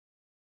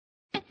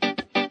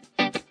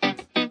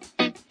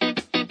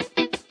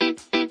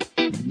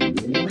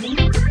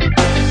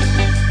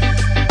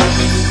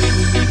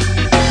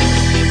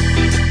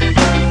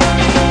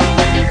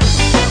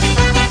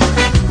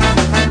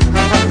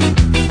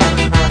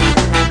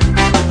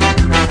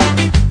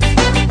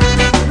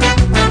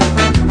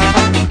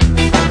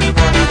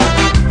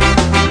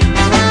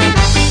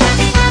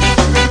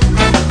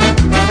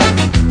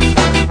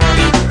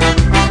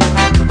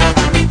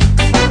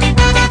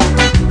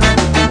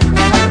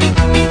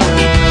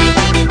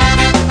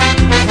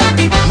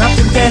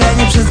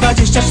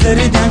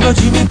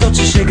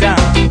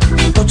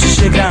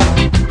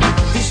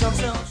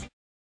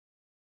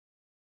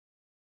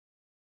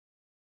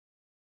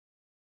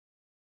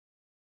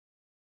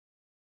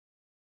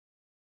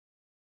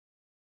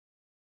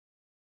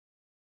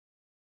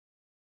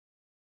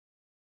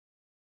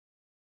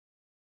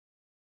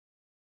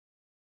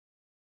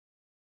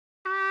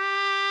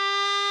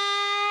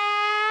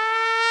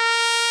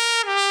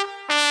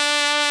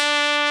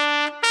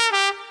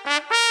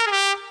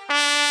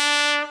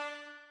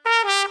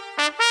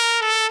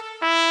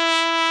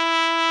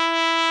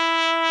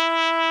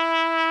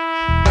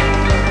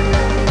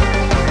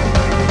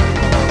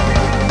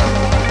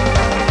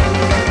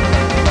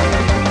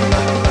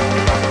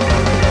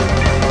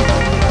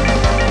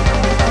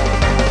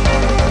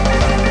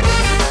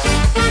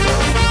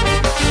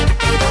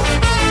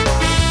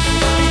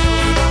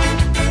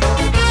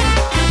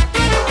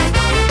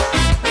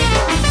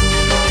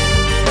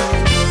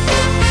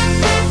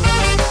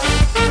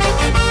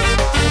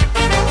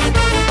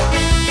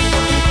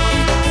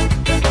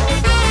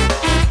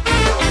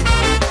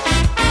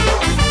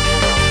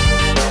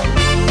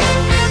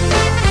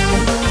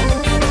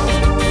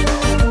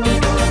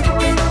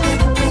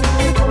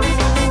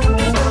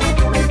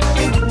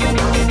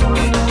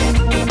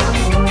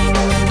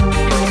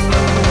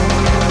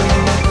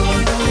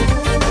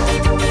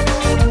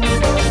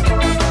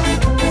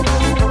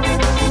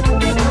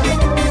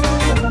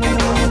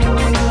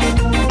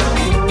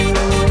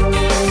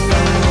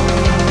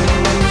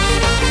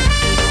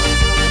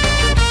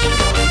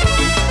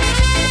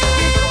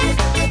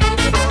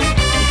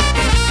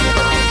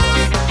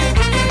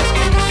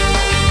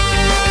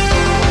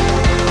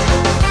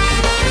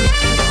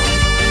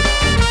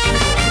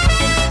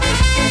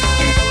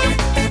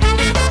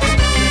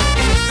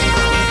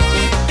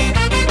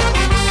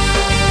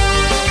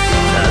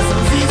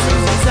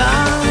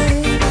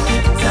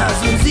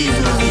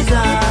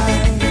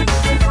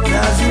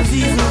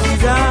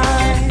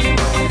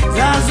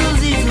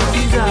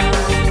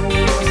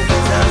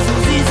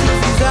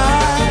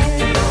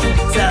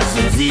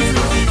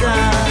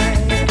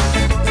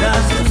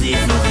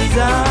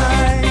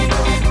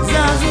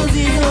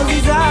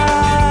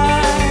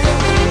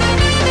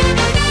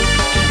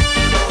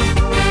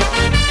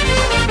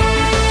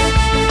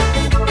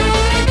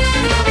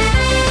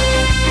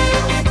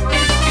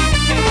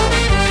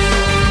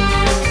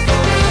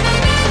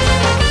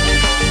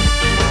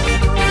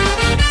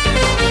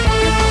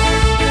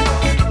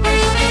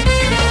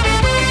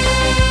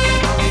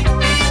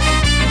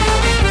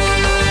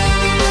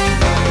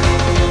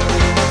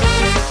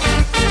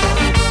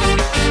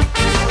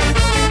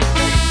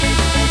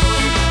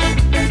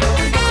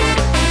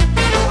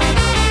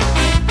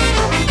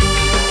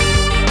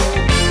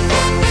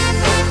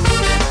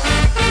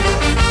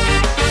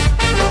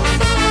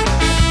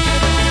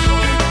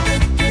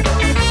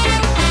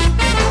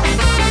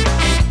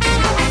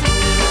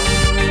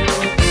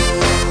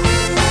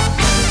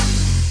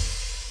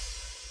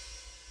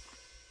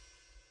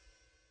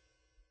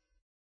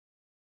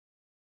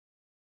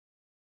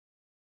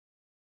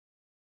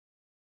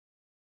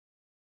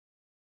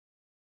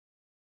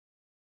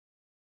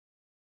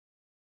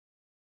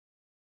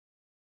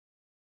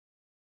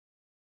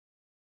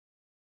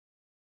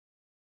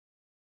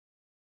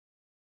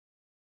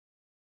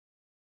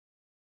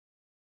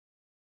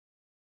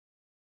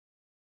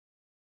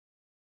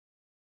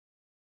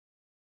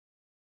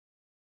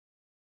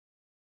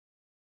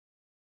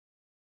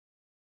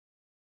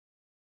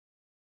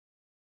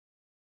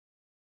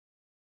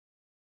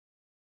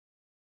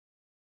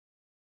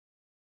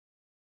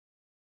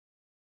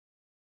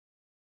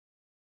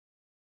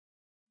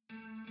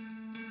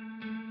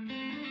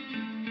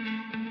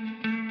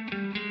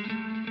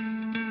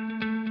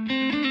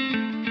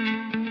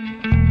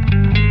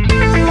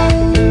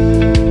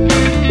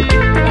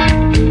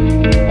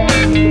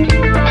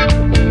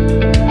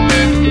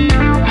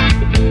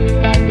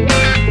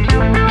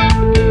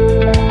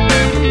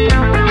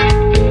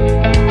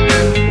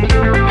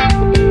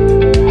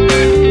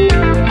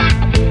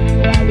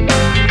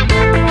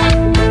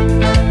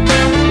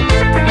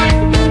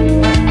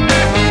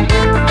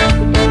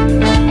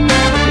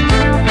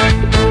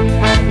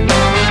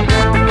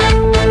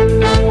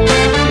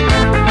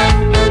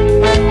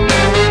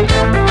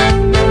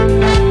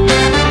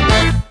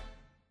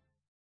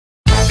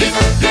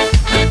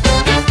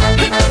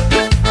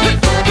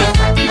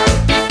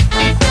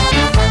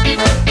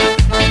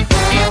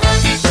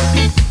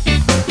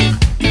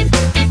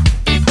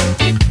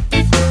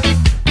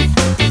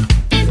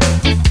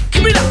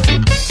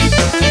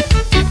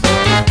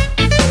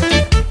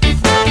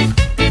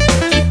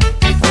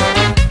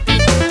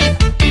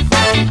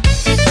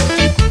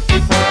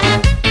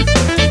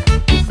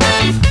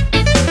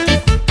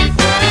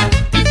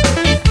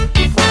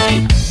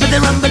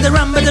better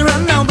run, better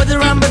run now, better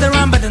run,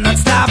 better not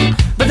stop.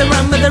 Better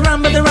run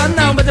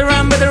now, better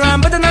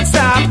run, better not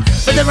stop.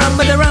 Better run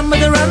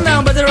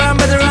now, better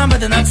run,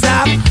 better not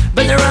stop.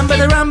 Better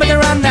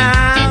run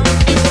now.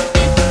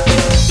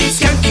 It's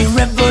skanky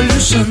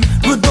revolution,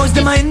 rude boys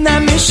them in a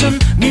mission.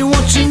 Me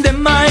watching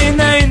them in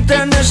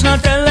international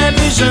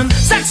television.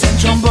 Sax and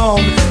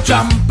trombone,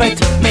 trumpet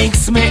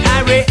makes me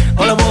irate.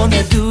 All I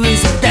wanna do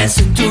is dance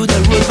into the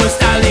rude boy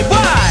style.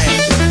 Why?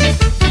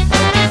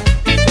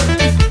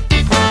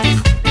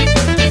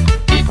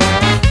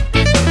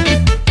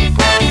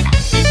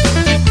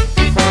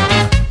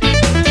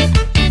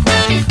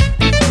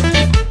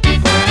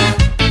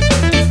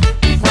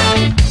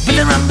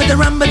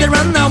 Better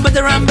run now,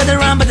 better run,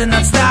 better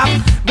not stop.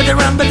 Better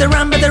run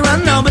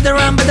now, better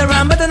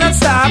run, better not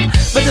stop.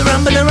 Better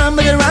run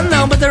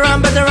now, better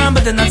run,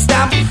 better not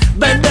stop.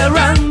 Better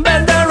run.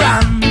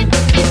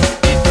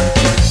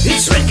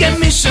 It's reggae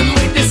mission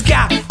with the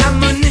ska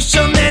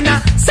ammunition and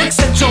a sax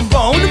and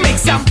trombone. Make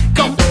some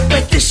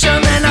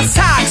competition and a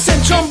sax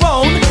and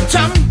trombone.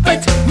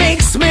 Trumpet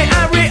makes me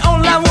hurry.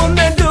 All I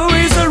wanna do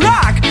is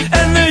rock,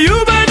 and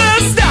you better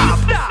stop.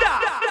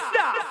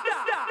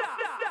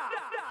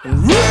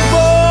 Rude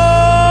boy.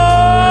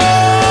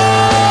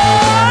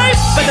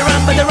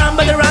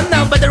 Better run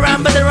now, better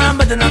run,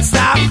 better not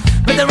stop.